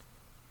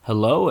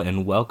Hello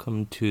and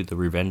welcome to the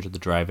Revenge of the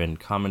Drive-In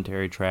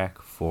commentary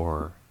track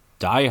for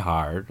Die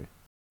Hard.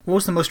 What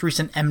was the most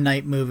recent M.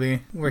 Night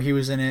movie where he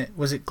was in it?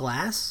 Was it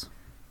Glass?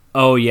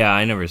 Oh yeah,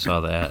 I never saw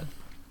that.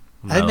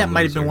 I think that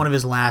might have been one of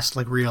his last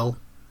real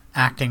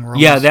acting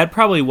roles. Yeah, that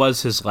probably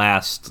was his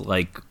last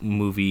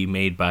movie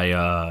made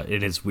by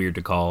it is weird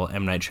to call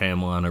M. Night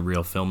Shyamalan a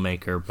real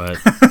filmmaker, but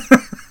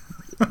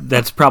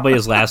that's probably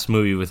his last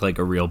movie with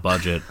a real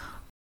budget.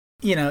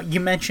 You know, you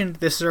mentioned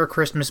this is our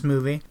Christmas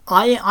movie.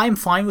 I'm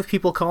fine with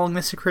people calling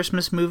this a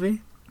Christmas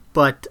movie,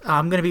 but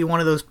I'm going to be one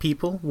of those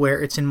people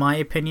where it's, in my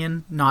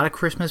opinion, not a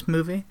Christmas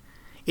movie.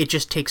 It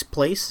just takes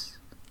place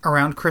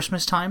around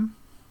Christmas time,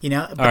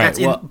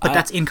 but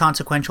that's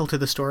inconsequential to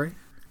the story.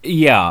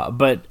 Yeah,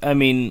 but I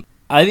mean,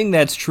 I think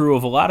that's true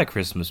of a lot of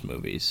Christmas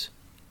movies.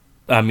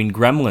 I mean,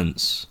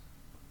 Gremlins,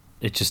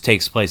 it just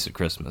takes place at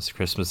Christmas.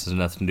 Christmas has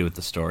nothing to do with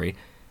the story.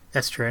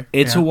 That's true.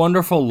 It's a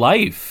Wonderful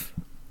Life.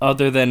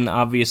 Other than,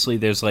 obviously,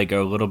 there's a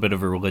little bit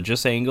of a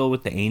religious angle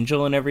with the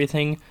angel and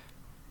everything.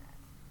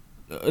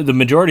 The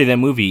majority of that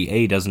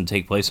movie, doesn't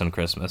take place on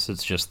Christmas.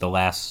 It's just the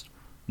last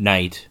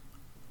night.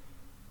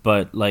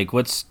 But,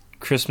 what's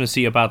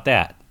Christmassy about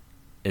that?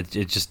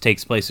 It just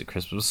takes place at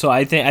Christmas. So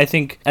I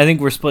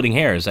think we're splitting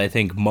hairs. I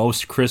think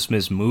most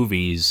Christmas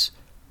movies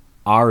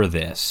are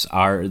this.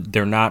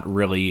 They're not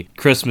really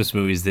Christmas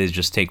movies. They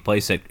just take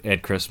place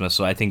at Christmas.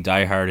 So I think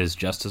Die Hard is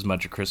just as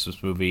much a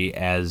Christmas movie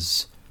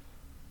as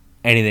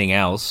anything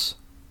else.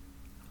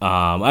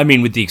 I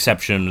mean, with the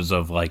exceptions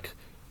of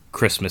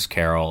Christmas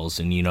carols,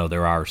 and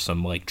there are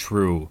some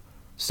true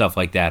stuff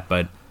like that,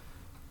 but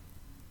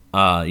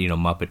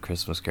Muppet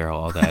Christmas Carol,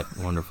 all that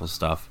wonderful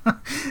stuff.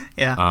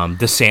 Yeah.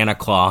 The Santa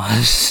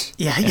Claus.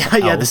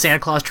 Yeah, the Santa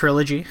Claus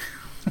trilogy.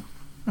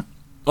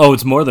 Oh,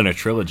 it's more than a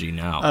trilogy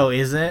now. Oh,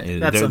 is it?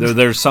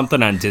 There's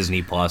something on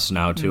Disney Plus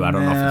now too. I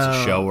don't know if it's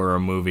a show or a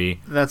movie.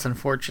 That's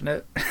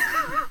unfortunate.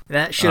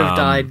 That should have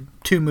died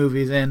 2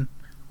 movies in.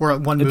 Or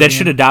 1 movie that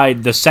should have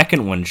died. The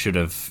second one should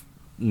have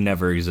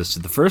never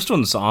existed. The first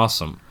one's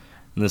awesome.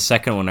 And the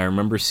second one, I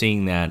remember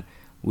seeing that.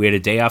 We had a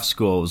day off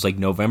school. It was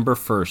November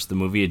 1st. The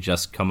movie had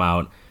just come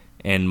out,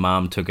 and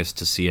Mom took us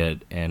to see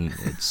it, and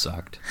it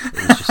sucked.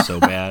 It was just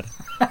so bad.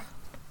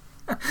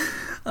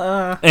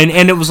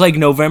 And it was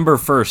November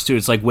 1st, too.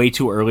 It's way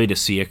too early to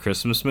see a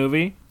Christmas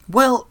movie.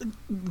 Well,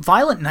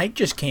 Violent Night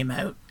just came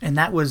out, and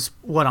that was,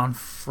 on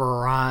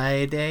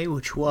Friday,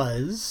 which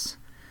was...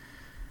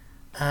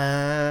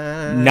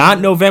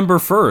 not November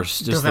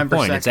 1st is November the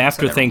point. 2nd, it's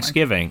after so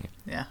Thanksgiving.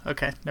 Yeah,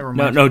 okay, never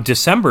mind. No,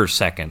 December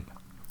 2nd.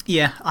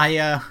 Yeah,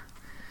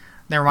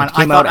 never mind. It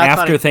came out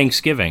after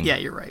Thanksgiving. Yeah,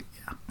 you're right,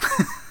 yeah.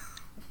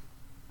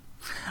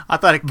 I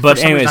thought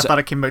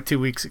it came out 2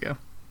 weeks ago.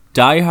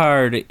 Die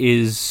Hard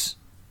is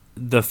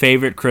the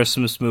favorite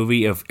Christmas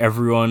movie of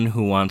everyone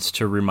who wants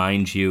to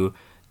remind you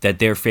that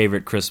their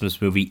favorite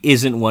Christmas movie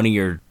isn't one of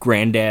your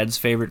granddad's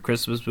favorite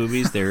Christmas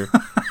movies. They're...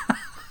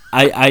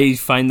 I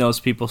find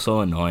those people so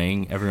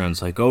annoying. Everyone's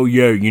like, oh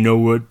yeah, you know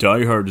what?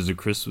 Die Hard is a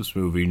Christmas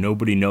movie.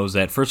 Nobody knows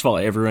that. First of all,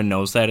 everyone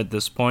knows that at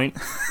this point.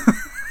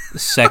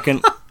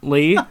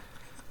 Secondly,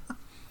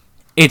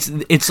 it's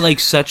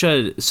such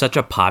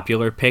a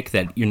popular pick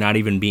that you're not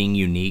even being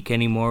unique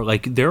anymore.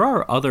 There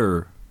are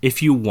other...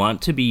 If you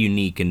want to be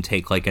unique and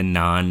take a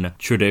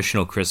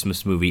non-traditional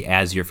Christmas movie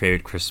as your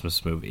favorite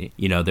Christmas movie,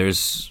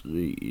 there's,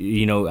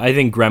 I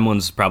think Gremlins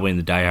is probably in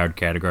the Die Hard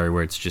category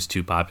where it's just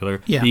too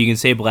popular. Yeah. But you can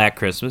say Black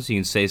Christmas, you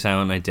can say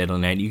Silent Night,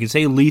 Deadly Night, you can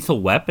say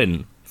Lethal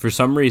Weapon. For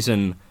some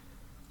reason,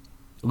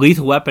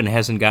 Lethal Weapon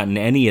hasn't gotten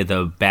any of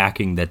the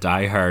backing that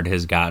Die Hard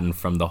has gotten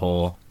from the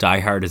whole Die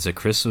Hard is a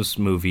Christmas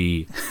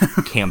movie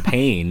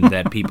campaign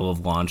that people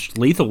have launched.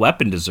 Lethal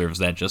Weapon deserves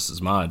that just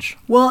as much.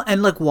 Well,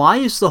 and why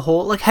is the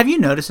whole... have you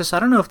noticed this? I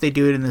don't know if they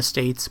do it in the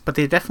States, but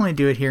they definitely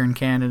do it here in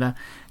Canada.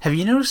 Have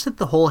you noticed that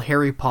the whole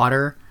Harry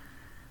Potter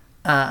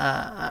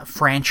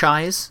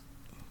franchise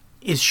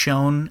is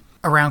shown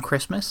around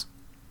Christmas?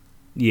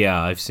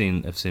 Yeah, I've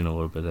seen a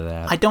little bit of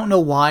that. I don't know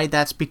why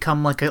that's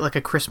become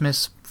a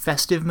Christmas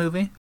festive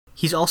movie.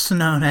 He's also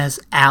known as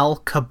Al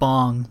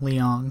Kabong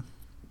Leong.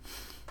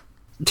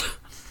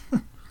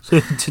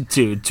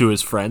 to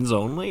his friends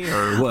only,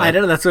 or what? I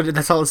don't know.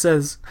 That's all it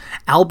says.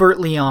 Albert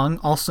Leong,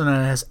 also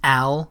known as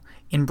Al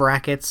in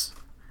brackets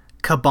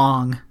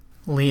Kabong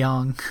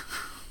Leong.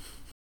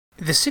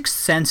 The Sixth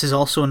Sense is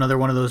also another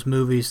one of those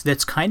movies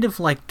that's kind of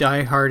like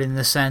Die Hard in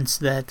the sense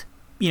that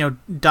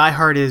Die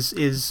Hard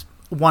is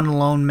one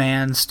lone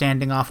man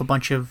standing off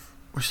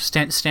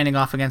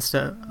against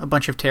a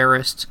bunch of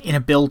terrorists in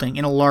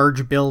a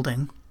large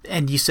building,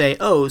 and you say,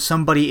 oh,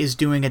 somebody is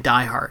doing a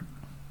Die Hard,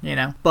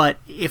 But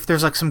if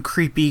there's some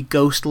creepy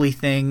ghostly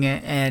thing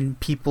and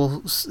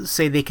people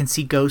say they can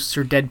see ghosts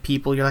or dead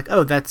people, you're like,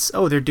 oh,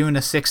 they're doing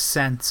a Sixth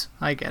Sense.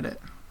 I get it.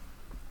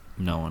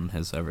 No one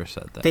has ever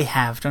said that. They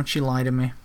have. Don't you lie to me.